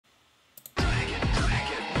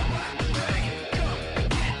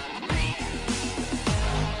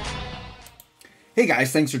Hey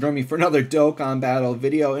guys, thanks for joining me for another Dokkan Battle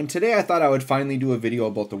video, and today I thought I would finally do a video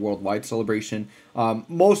about the worldwide celebration.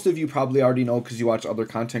 Most of you probably already know because you watch other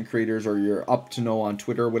content creators or you're up to know on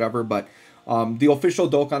Twitter or whatever, but the official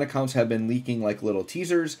Dokkan accounts have been leaking like little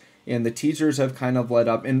teasers, and the teasers have kind of led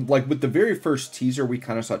up, and like with the very first teaser we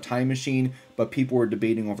kind of saw Time Machine, but people were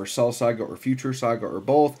debating over Cell Saga or Future Saga or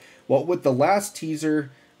both. Well, with the last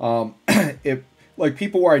teaser, like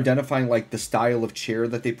people were identifying like the style of chair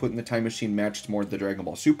that they put in the Time Machine matched more the Dragon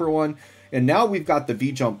Ball Super one. And now we've got the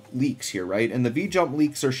V-Jump leaks here, right? And the V-Jump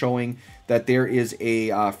leaks are showing that there is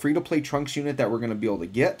a free-to-play Trunks unit that we're going to be able to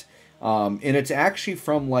get. And it's actually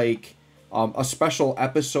from like a special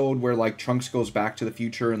episode where like Trunks goes back to the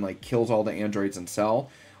future and like kills all the androids in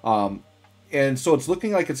Cell. And so it's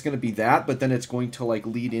looking like it's going to be that, but then it's going to like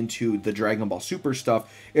lead into the Dragon Ball Super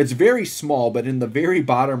stuff. It's very small, but in the very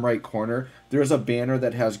bottom right corner, there's a banner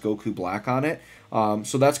that has Goku Black on it.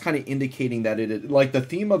 So that's kind of indicating that it is like the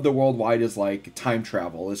theme of the worldwide is like time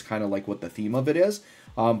travel is kind of like what the theme of it is.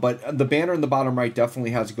 But the banner in the bottom right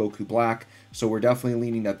definitely has Goku Black. So we're definitely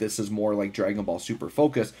leaning that this is more like Dragon Ball Super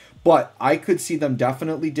focus. But I could see them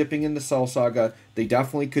definitely dipping into Cell Saga. They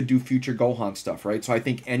definitely could do future Gohan stuff, right? So I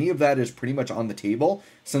think any of that is pretty much on the table.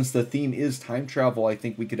 Since the theme is time travel, I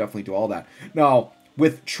think we could definitely do all that. Now,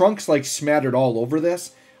 with Trunks like smattered all over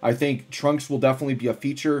this, I think Trunks will definitely be a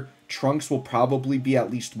feature. Trunks will probably be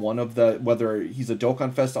at least one of the, whether he's a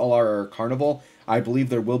Dokkan Fest LR or Carnival, I believe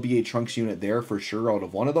there will be a Trunks unit there for sure out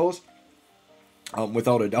of one of those.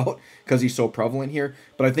 Without a doubt, because he's so prevalent here.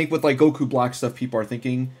 But I think with like Goku Black stuff, people are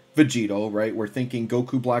thinking Vegito, right? We're thinking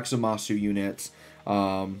Goku Black Zamasu units.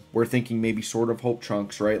 We're thinking maybe Sword of Hope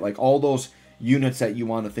Trunks, right? Like all those units that you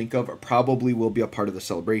want to think of probably will be a part of the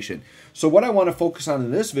celebration. So what I want to focus on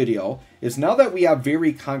in this video is now that we have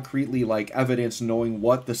very concretely like evidence knowing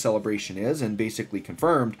what the celebration is and basically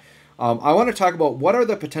confirmed, I want to talk about what are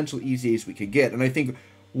the potential EZAs we could get. And I think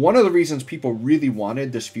one of the reasons people really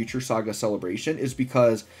wanted this Future Saga celebration is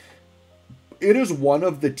because it is one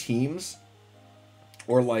of the teams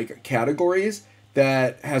or like categories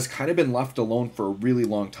that has kind of been left alone for a really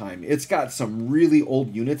long time. It's got some really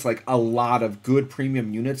old units, like a lot of good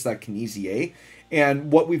premium units that can EZA. And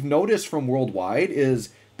what we've noticed from worldwide is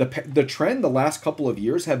the trend the last couple of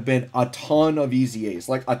years have been a ton of EZAs,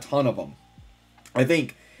 like a ton of them. I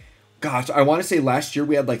think, gosh, I want to say last year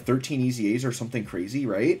we had like 13 EZAs or something crazy,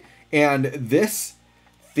 right? And this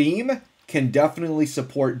theme can definitely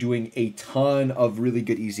support doing a ton of really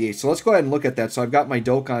good EZAs. So let's go ahead and look at that. So I've got my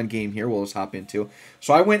Dokkan game here we'll just hop into.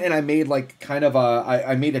 So I went and I made like kind of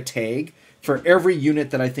I made a tag for every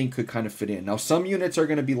unit that I think could kind of fit in. Now some units are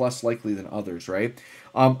going to be less likely than others, right?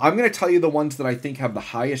 I'm going to tell you the ones that I think have the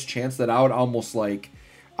highest chance that I would almost like,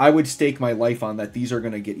 I would stake my life on that these are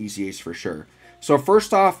going to get EZAs for sure. So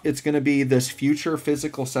first off, it's going to be this Future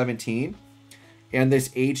Physical 17 and this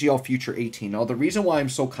AGL Future 18. Now, the reason why I'm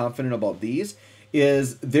so confident about these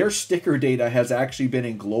is their sticker data has actually been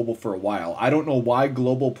in Global for a while. I don't know why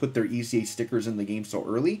Global put their EZA stickers in the game so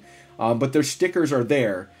early, but their stickers are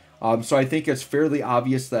there. So I think it's fairly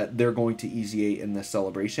obvious that they're going to EZA in this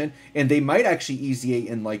celebration. And they might actually EZA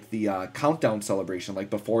in like the countdown celebration, like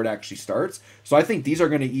before it actually starts. So I think these are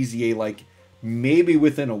going to EZA like maybe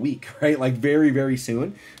within a week, right? Like very, very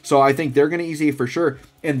soon. So I think they're going to EZA for sure.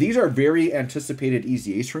 And these are very anticipated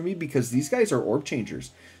EZAs for me because these guys are orb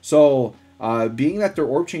changers. So being that they're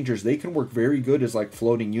orb changers, they can work very good as like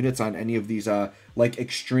floating units on any of these like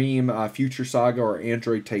extreme Future Saga or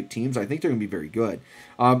Android type teams. I think they're going to be very good.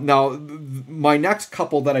 Now, my next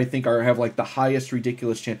couple that I think have like the highest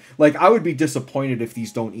ridiculous chance, like I would be disappointed if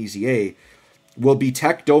these don't EZA, will be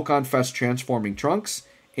Tech Dokkan Fest Transforming Trunks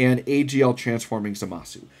and AGL Transforming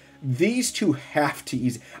Zamasu. These two have to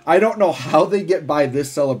EZA. I don't know how they get by this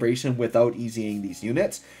celebration without EZAing these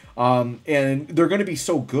units. And they're going to be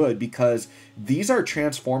so good because these are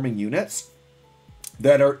transforming units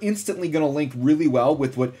that are instantly going to link really well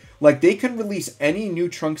with what, like they can release any new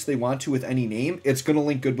Trunks they want to with any name. It's going to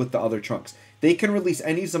link good with the other Trunks. They can release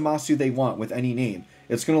any Zamasu they want with any name.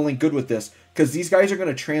 It's going to link good with this because these guys are going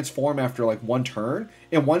to transform after like one turn.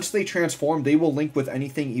 And once they transform, they will link with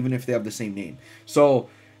anything even if they have the same name. So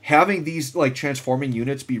having these like transforming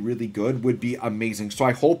units be really good would be amazing. So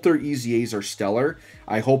I hope their EZAs are stellar.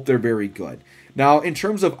 I hope they're very good. Now, in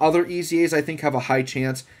terms of other EZAs, I think have a high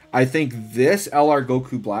chance. I think this LR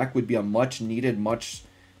Goku Black would be a much needed, much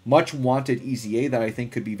wanted EZA that I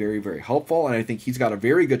think could be very, very helpful. And I think he's got a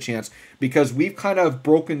very good chance because we've kind of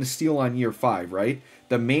broken the seal on year 5, right?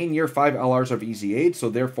 The main year 5 LRs have EZA'd. So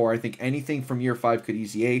therefore, I think anything from year 5 could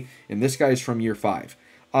EZA. And this guy is from year 5.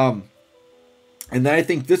 And then I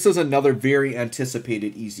think this is another very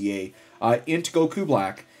anticipated EZA, Int Goku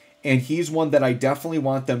Black. And he's one that I definitely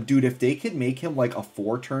want them. Dude, if they could make him like a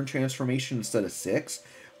 4-turn transformation instead of 6,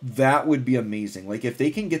 that would be amazing. Like, if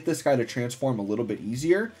they can get this guy to transform a little bit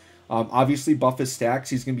easier, obviously buff his stacks.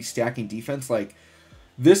 He's going to be stacking defense. Like,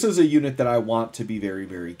 this is a unit that I want to be very,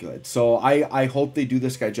 very good. So I hope they do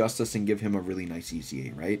this guy justice and give him a really nice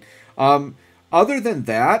EZA, right? Other than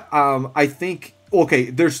that, I think... Okay,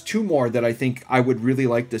 there's 2 more that I think I would really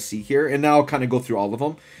like to see here. And now I'll kind of go through all of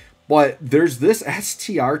them. But there's this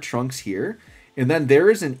STR Trunks here. And then there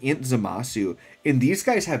is an Int Zamasu. And these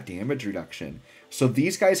guys have damage reduction. So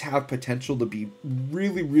these guys have potential to be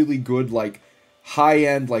really, really good, like,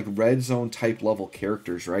 high-end, like, red zone type level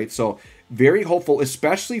characters, right? So very hopeful,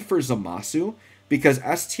 especially for Zamasu. Because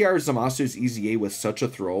STR Zamasu's EZA was such a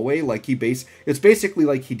throwaway, like it's basically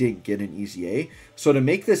like he didn't get an EZA. So to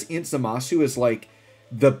make this Int Zamasu is like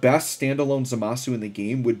the best standalone Zamasu in the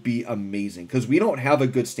game would be amazing. Because we don't have a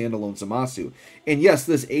good standalone Zamasu. And yes,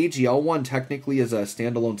 this AGL one technically is a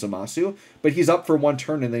standalone Zamasu, but he's up for 1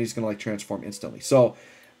 turn and then he's going to like transform instantly. So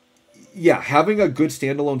yeah, having a good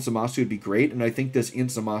standalone Zamasu would be great. And I think this Int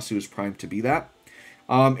Zamasu is primed to be that.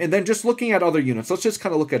 And then just looking at other units, let's just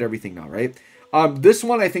kind of look at everything now, right? This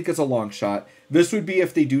one I think is a long shot. This would be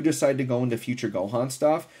if they do decide to go into future Gohan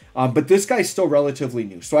stuff. But this guy's still relatively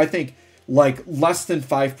new. So I think like less than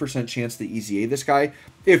 5% chance to EZA this guy.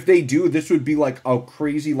 If they do, this would be like a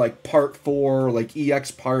crazy like part 4, like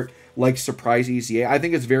EX part, like surprise EZA. I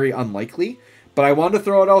think it's very unlikely. But I wanted to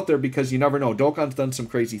throw it out there because you never know. Dokkan's done some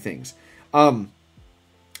crazy things.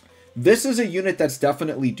 This is a unit that's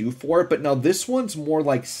definitely due for it. But now this one's more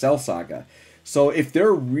like Cell Saga. So if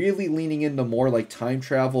they're really leaning into more like time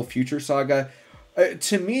travel, future Saga,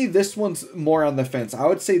 to me, this one's more on the fence. I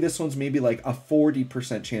would say this one's maybe like a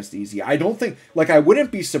 40% chance to EZA. I don't think, like I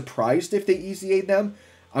wouldn't be surprised if they EZA them.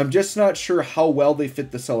 I'm just not sure how well they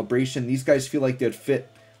fit the celebration. These guys feel like they'd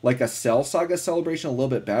fit like a Cell Saga celebration a little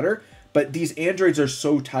bit better. But these androids are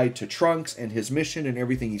so tied to Trunks and his mission and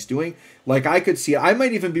everything he's doing. Like, I could see it. I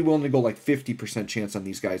might even be willing to go, like, 50% chance on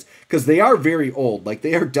these guys. Because they are very old. Like,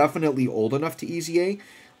 they are definitely old enough to EZA.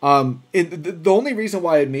 And the only reason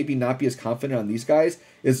why I'd maybe not be as confident on these guys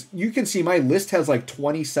is you can see my list has, like,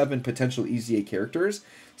 27 potential EZA characters.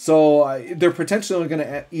 So they're potentially only going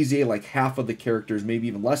to EZA, like, half of the characters, maybe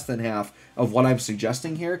even less than half of what I'm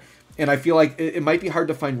suggesting here. And I feel like it might be hard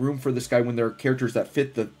to find room for this guy when there are characters that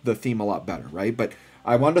fit the theme a lot better, right? But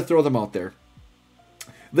I wanted to throw them out there.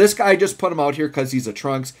 This guy, I just put him out here because he's a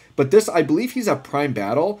Trunks. But this, I believe he's a Prime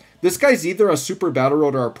Battle. This guy's either a Super Battle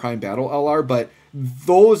Road or a Prime Battle LR. But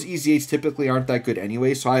those EZAs typically aren't that good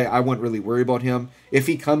anyway. So I wouldn't really worry about him. If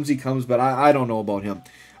he comes, he comes. But I don't know about him.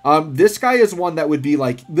 This guy is one that would be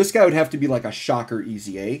like, this guy would have to be like a shocker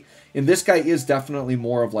EZA. And this guy is definitely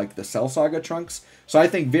more of like the Cell Saga Trunks. So I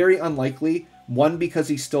think very unlikely. One, because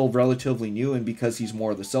he's still relatively new and because he's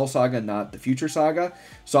more of the Cell Saga, not the Future Saga.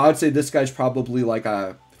 So I would say this guy's probably like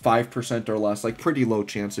a 5% or less, like pretty low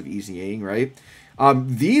chance of EZAing, right?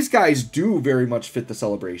 These guys do very much fit the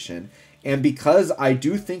celebration. And because I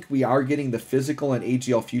do think we are getting the physical and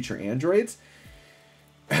AGL future androids,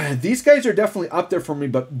 these guys are definitely up there for me,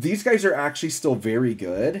 but these guys are actually still very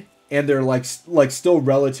good. And they're like still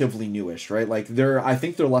relatively newish, right? Like I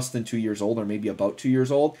think they're less than 2 years old or maybe about 2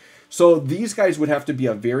 years old. So these guys would have to be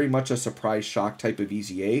a very much a surprise shock type of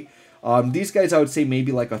EZA. These guys I would say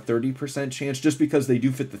maybe like a 30% chance just because they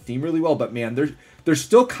do fit the theme really well. But man, they're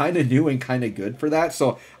still kind of new and kind of good for that.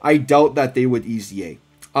 So I doubt that they would EZA.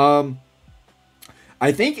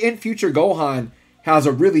 I think in future Gohan has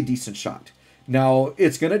a really decent shot. Now,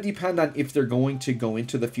 it's going to depend on if they're going to go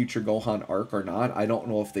into the future Gohan arc or not. I don't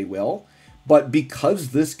know if they will. But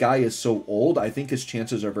because this guy is so old, I think his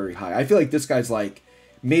chances are very high. I feel like this guy's like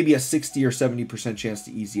maybe a 60 or 70% chance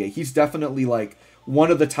to EZA. He's definitely like one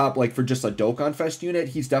of the top, like for just a Dokkan Fest unit,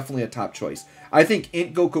 he's definitely a top choice. I think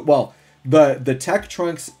Int Goku, well, the Tech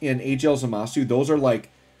Trunks and AGL Zamasu, those are like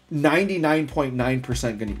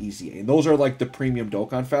 99.9% going to EZA. And those are like the premium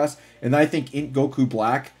Dokkan Fest. And I think Int Goku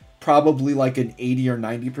Black, probably like an 80 or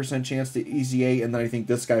 90% chance to EZA, and then I think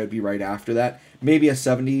this guy would be right after that. Maybe a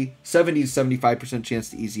 70 to 75% chance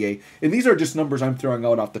to EZA. And these are just numbers I'm throwing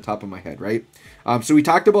out off the top of my head, right? So we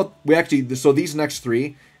talked about, so these next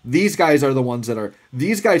 3, these guys are the ones that are,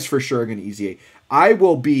 these guys for sure are going to EZA. I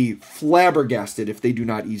will be flabbergasted if they do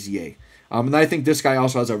not EZA. And I think this guy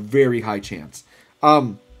also has a very high chance.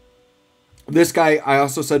 This guy, I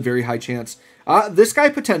also said very high chance. This guy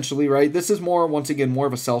potentially, right? This is more, once again, more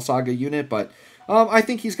of a Cell Saga unit, but I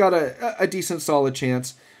think he's got a decent, solid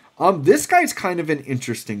chance. This guy's kind of an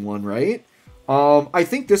interesting one, right? I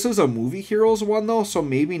think this is a Movie Heroes one though, so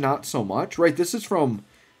maybe not so much, right? This is from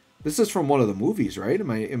one of the movies, right?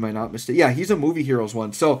 Am I not mistaken? Yeah, he's a Movie Heroes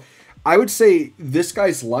one. So I would say this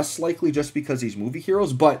guy's less likely just because he's Movie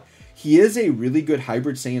Heroes, but he is a really good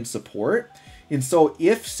Hybrid Saiyan support. And so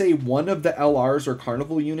if, say, one of the LRs or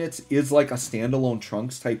Carnival units is like a standalone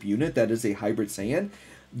Trunks type unit that is a Hybrid Saiyan,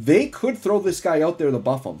 they could throw this guy out there to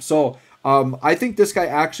buff him. So I think this guy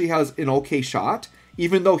actually has an okay shot,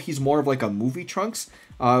 even though he's more of like a movie Trunks.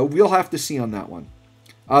 We'll have to see on that one.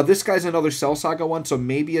 This guy's another Cell Saga one, so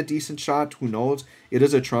maybe a decent shot. Who knows? It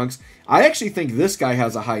is a Trunks. I actually think this guy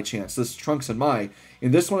has a high chance. This Trunks and Mai.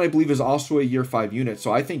 And this one, I believe, is also a Year 5 unit.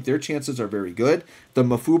 So I think their chances are very good. The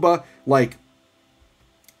Mafuba, like,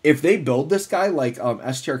 if they build this guy like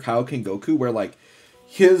STR Kaioken Goku, where, like,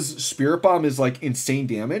 his Spirit Bomb is, like, insane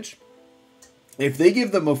damage. If they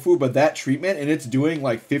give the Mafuba that treatment and it's doing,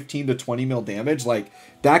 like, 15 to 20 mil damage, like,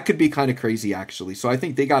 that could be kind of crazy, actually. So I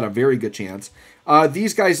think they got a very good chance.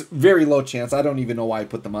 These guys, very low chance. I don't even know why I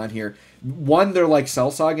put them on here. One, they're like Cell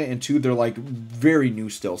Saga, and two, they're like very new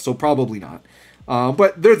still. So probably not.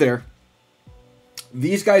 But they're there.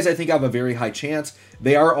 These guys, I think, have a very high chance.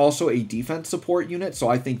 They are also a defense support unit, so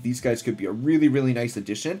I think these guys could be a really, really nice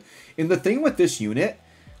addition. And the thing with this unit,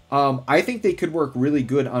 I think they could work really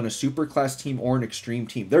good on a superclass team or an extreme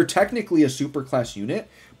team. They're technically a superclass unit,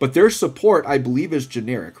 but their support, I believe, is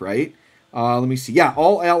generic, right? Let me see. Yeah,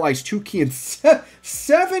 all allies, 2 key, and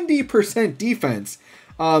 70% defense.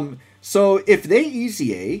 So if they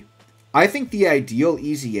Easy A, I think the ideal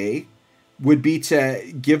Easy A would be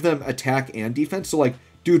to give them attack and defense. So, like,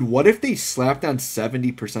 dude, what if they slapped on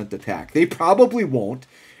 70% attack? They probably won't.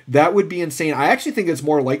 That would be insane. I actually think it's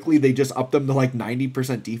more likely they just up them to like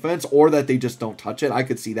 90% defense, or that they just don't touch it. I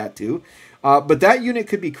could see that too. But that unit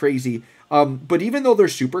could be crazy. But even though they're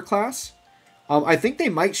super class, I think they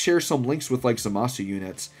might share some links with like Zamasu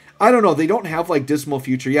units. I don't know. They don't have like Dismal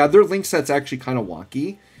Future. Yeah, their link set's actually kind of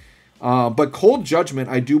wonky. But Cold Judgment,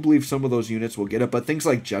 I do believe some of those units will get it. But things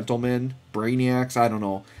like Gentlemen, Brainiacs, I don't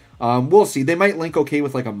know. We'll see. They might link okay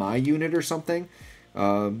with like a My unit or something.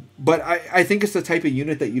 But I think it's the type of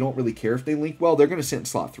unit that you don't really care if they link well. They're going to sit in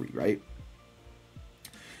slot 3, right?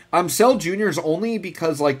 Cell Juniors only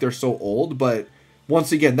because like they're so old. But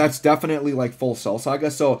once again, that's definitely like full Cell Saga.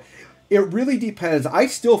 So it really depends. I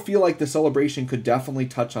still feel like the celebration could definitely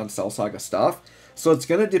touch on Cell Saga stuff. So it's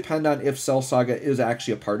going to depend on if Cell Saga is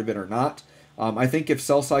actually a part of it or not. I think if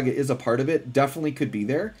Cell Saga is a part of it, definitely could be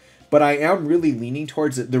there. But I am really leaning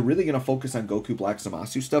towards it. They're really going to focus on Goku Black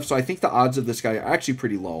Zamasu stuff. So I think the odds of this guy are actually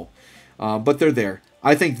pretty low. But they're there.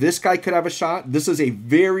 I think this guy could have a shot. This is a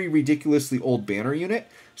very ridiculously old banner unit.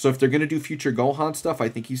 So if they're going to do future Gohan stuff, I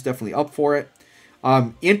think he's definitely up for it.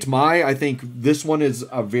 Int Mai, I think this one is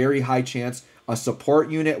a very high chance. A support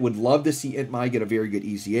unit. Would love to see Int Mai get a very good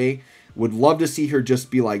Easy A. Would love to see her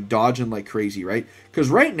just be like dodging like crazy, right? Because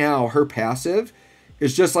right now her passive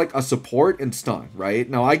is just like a support and stun, right?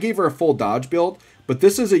 Now I gave her a full dodge build, but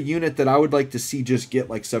this is a unit that I would like to see just get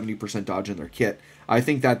like 70% dodge in their kit. I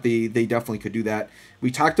think that they definitely could do that.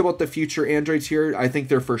 We talked about the future androids here. I think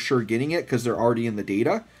they're for sure getting it because they're already in the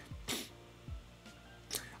data.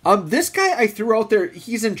 This guy I threw out there,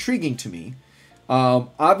 he's intriguing to me.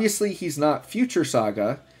 Obviously he's not Future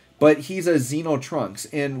Saga, but he's a Xeno Trunks.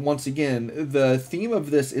 And once again, the theme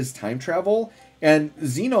of this is time travel. And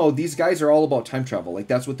Xeno, these guys are all about time travel. Like,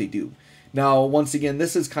 that's what they do. Now, once again,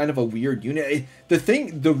 this is kind of a weird unit.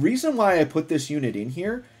 The reason why I put this unit in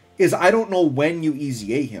here is I don't know when you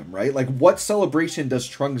Easy A him, right? Like, what celebration does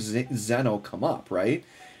Trunks Zeno come up, right?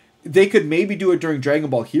 They could maybe do it during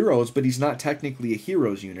Dragon Ball Heroes, but he's not technically a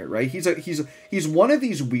Heroes unit, right? He's one of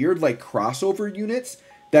these weird, like, crossover units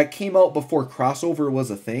that came out before crossover was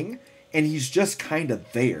a thing, and he's just kind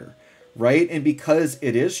of there, right? And because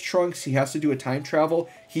it is Trunks, he has to do a time travel.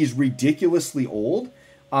 He's ridiculously old.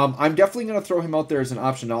 I'm definitely going to throw him out there as an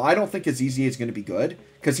option. Now, I don't think his Easy A is going to be good,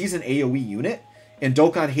 because he's an AoE unit, and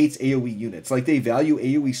Dokkan hates AoE units. Like, they value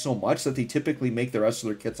AoE so much that they typically make the rest of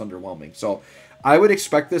their kits underwhelming. So, I would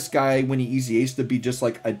expect this guy, when he Easy A's, to be just,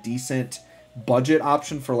 like, a decent budget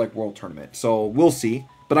option for, like, World Tournament. So, we'll see.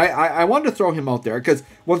 But I wanted to throw him out there because,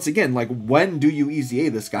 once again, like, when do you Easy A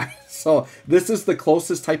this guy? So this is the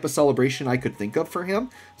closest type of celebration I could think of for him.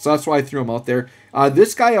 So that's why I threw him out there.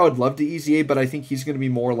 This guy I would love to Easy A, but I think he's going to be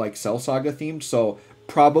more like Cell Saga themed. So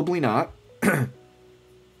probably not.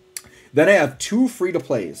 Then I have 2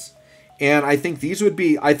 free-to-plays. And I think these would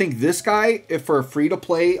be, I think this guy, if for a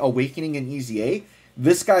free-to-play Awakening and Easy A,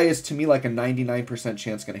 this guy is, to me, like a 99%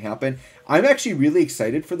 chance going to happen. I'm actually really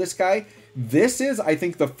excited for this guy This is, I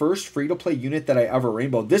think, the first free-to-play unit that I ever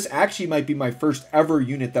rainbowed. This actually might be my first ever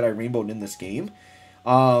unit that I rainbowed in this game.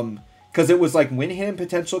 Because it was like when Hidden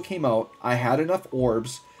Potential came out, I had enough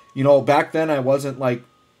orbs. You know, back then I wasn't like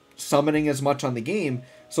summoning as much on the game.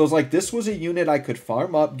 So it's like this was a unit I could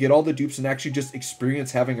farm up, get all the dupes, and actually just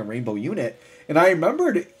experience having a rainbow unit. And I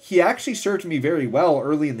remembered he actually served me very well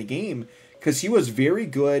early in the game because he was very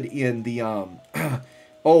good in the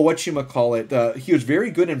oh, whatchamacallit, he was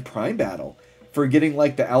very good in Prime Battle for getting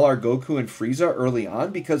like the LR Goku and Frieza early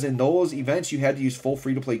on, because in those events you had to use full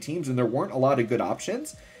free-to-play teams and there weren't a lot of good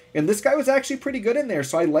options. And this guy was actually pretty good in there,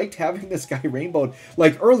 so I liked having this guy rainbowed.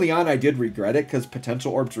 Like, early on I did regret it because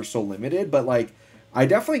potential orbs were so limited, but like, I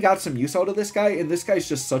definitely got some use out of this guy, and this guy's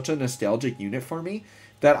just such a nostalgic unit for me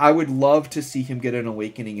that I would love to see him get an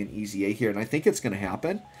awakening in EZA here, and I think it's going to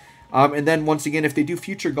happen. And then, once again, if they do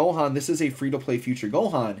Future Gohan, this is a free-to-play Future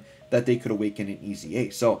Gohan that they could awaken in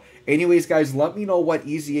EZA. So, anyways, guys, let me know what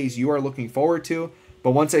EZAs you are looking forward to.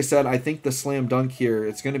 But once I said, I think the slam dunk here,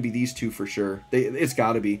 it's going to be these two for sure. It's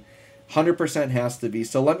got to be. 100% has to be.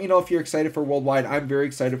 So let me know if you're excited for Worldwide. I'm very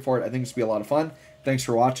excited for it. I think it's going to be a lot of fun. Thanks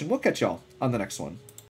for watching. We'll catch y'all on the next one.